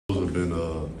Have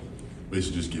been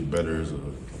basically just get better as a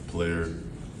player,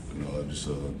 just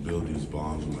build these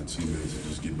bonds with my teammates and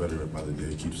just get better by the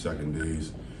day, keep stacking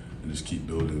days, and just keep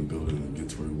building and get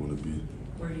to where we want to be.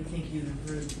 Where do you think you've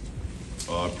improved?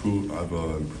 I've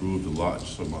improved a lot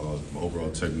just on my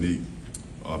overall technique.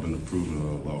 I've been improving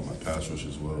a lot with my pass rush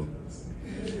as well.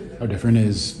 How different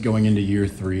is going into year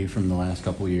 3 from the last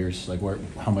couple of years? Like, where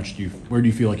do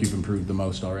you feel like you've improved the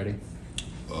most already?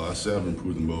 I say I've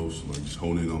improved the most, like just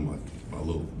honing on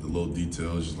the little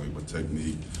details, just like my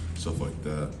technique, stuff like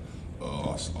that.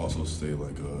 Also stay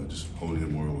like just honing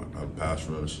in more on my pass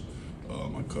rush,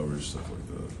 my coverage, stuff like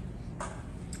that.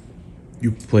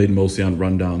 You played mostly on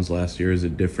rundowns last year. Is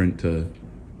it different to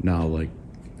now, like,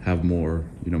 have more,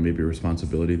 maybe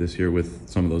responsibility this year with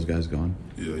some of those guys gone?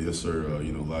 Yeah, yes, sir.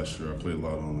 Last year I played a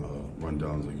lot on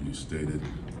rundowns, like you stated.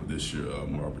 This year,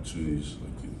 more opportunities,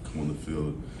 like come on the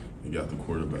field. You got the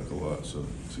quarterback a lot, so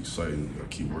it's exciting. I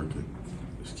keep working,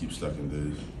 just keep stacking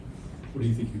days. What do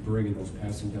you think you bring in those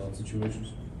passing down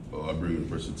situations? I bring in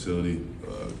versatility,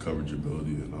 coverage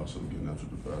ability, and also getting after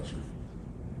the passer.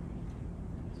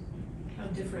 How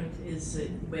different is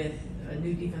it with a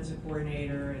new defensive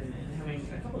coordinator and having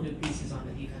a couple new pieces on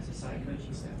the defensive side,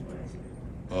 coaching staff-wise?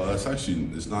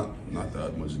 It's not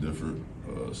that much different.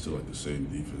 Still like the same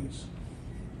defense.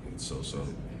 And so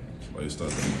like it's not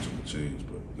that much of a change.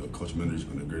 But Coach Minder's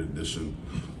been a great addition,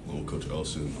 along with Coach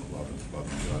Elson, a lot of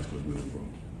guys Coach Minder brought.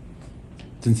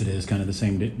 Since it is kind of the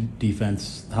same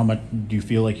defense, how much do you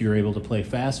feel like you're able to play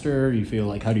faster?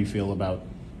 How do you feel about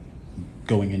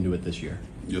going into it this year?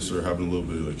 Yes, sir. Having a little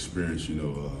bit of experience,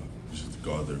 just to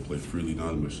go out there and play freely,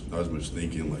 not as much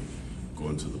thinking, like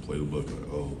going to the playbook,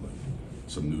 like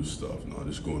some new stuff. No,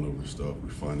 just going over stuff,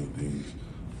 refining things,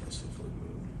 stuff like that.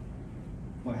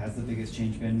 What has the biggest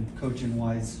change been,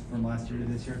 coaching-wise, from last year to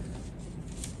this year?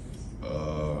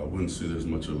 I wouldn't say there's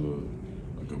much of a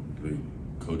big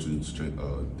coaching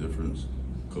difference.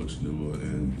 Coach Nua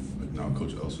and now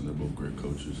Coach Elson, they're both great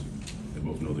coaches. They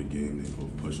both know the game. They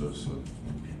both push us. So.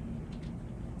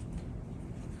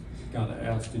 Gotta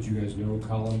ask, did you guys know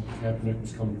Colin Kaepernick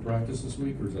was coming to practice this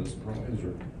week, or is that a surprise?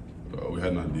 Or we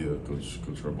had an idea. Coach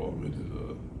Harbaugh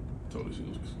told us he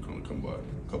was going to come by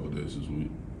a couple of days this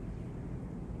week.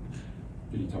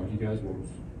 Did he talk to you guys? What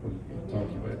he talked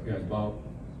to you guys about?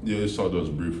 Yeah, he talked to us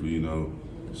briefly,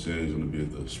 saying he's going to be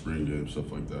at the spring game, stuff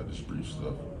like that, just brief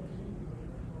stuff.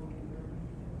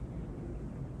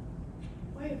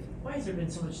 Why has there been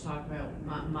so much talk about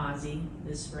Mozzie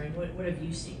this spring? What have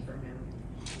you seen from him?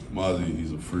 Mozzie,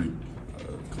 he's a freak.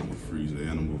 Come a freak, he's an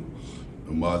animal.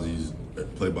 And Mozzie's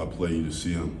play-by-play, you just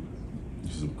see him.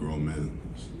 He's a grown man.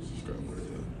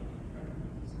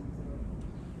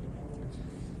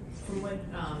 From what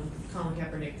Colin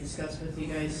Kaepernick discussed with you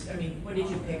guys, what did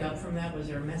you pick up from that? Was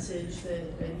there a message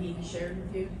that he shared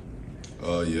with you?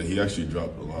 Yeah, he actually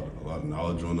dropped a lot of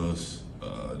knowledge on us.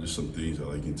 Just some things that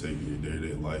you can take in your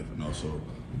day-to-day life and also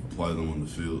apply them on the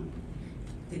field.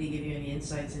 Did he give you any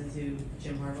insights into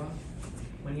Jim Harbaugh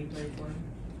when he played for him?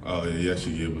 Oh yeah, he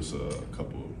actually gave us a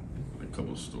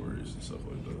couple stories and stuff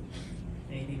like that.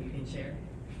 Anything you can share?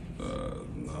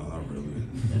 No, not really.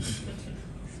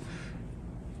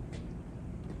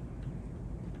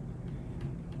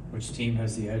 Which team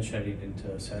has the edge heading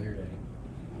into Saturday?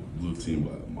 Blue team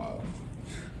by a mile.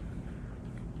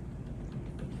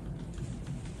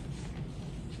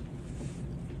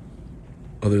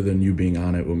 Other than you being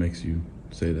on it, what makes you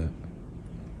say that?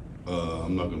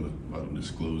 I'm not gonna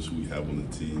disclose who we have on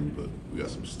the team, but we got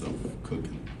some stuff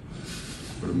cooking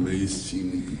for the Maze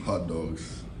team. Hot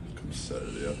dogs come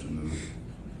Saturday afternoon.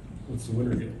 What's the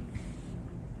winner get?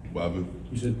 Bobby?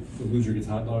 You said the loser gets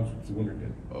hot dogs. What's the winner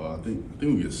get? I think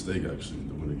we get steak actually.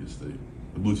 The winner gets steak.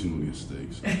 The blue team will get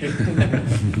steak. So.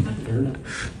 Fair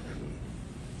enough.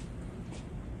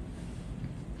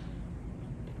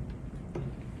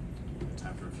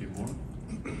 Time for a few more.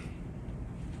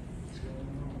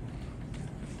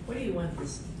 What do you want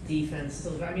this defense to?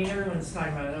 Everyone's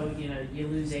talking about, you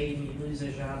lose Aiden, you lose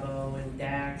Ajabo and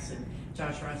Dax and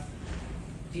Josh Ross.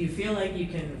 Do you feel like you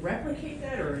can replicate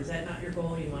that, or is that not your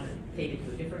goal? You want to take it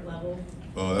to a different level?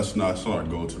 That's not our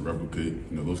goal to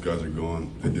replicate. Those guys are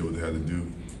gone. They did what they had to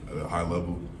do at a high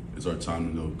level. It's our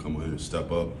time to come in and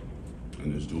step up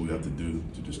and just do what we have to do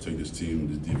to just take this team,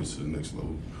 this defense to the next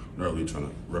level. We're not really trying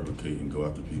to replicate and go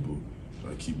after people.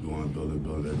 Keep going, building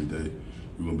every day.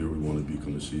 We're going to be where we want to be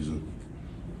come the season.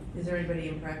 Is there anybody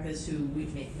in practice who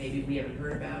maybe we haven't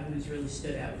heard about who's really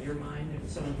stood out in your mind? Or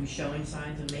someone who's showing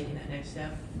signs of making that next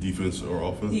step? Defense or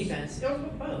offense? Defense, or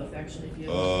both actually, if you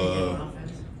have an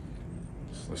offense.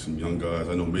 It's like some young guys.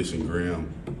 I know Mason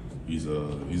Graham. He's a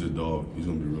dog. He's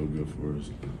gonna be real good for us.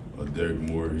 Derek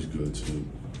Moore, he's good too.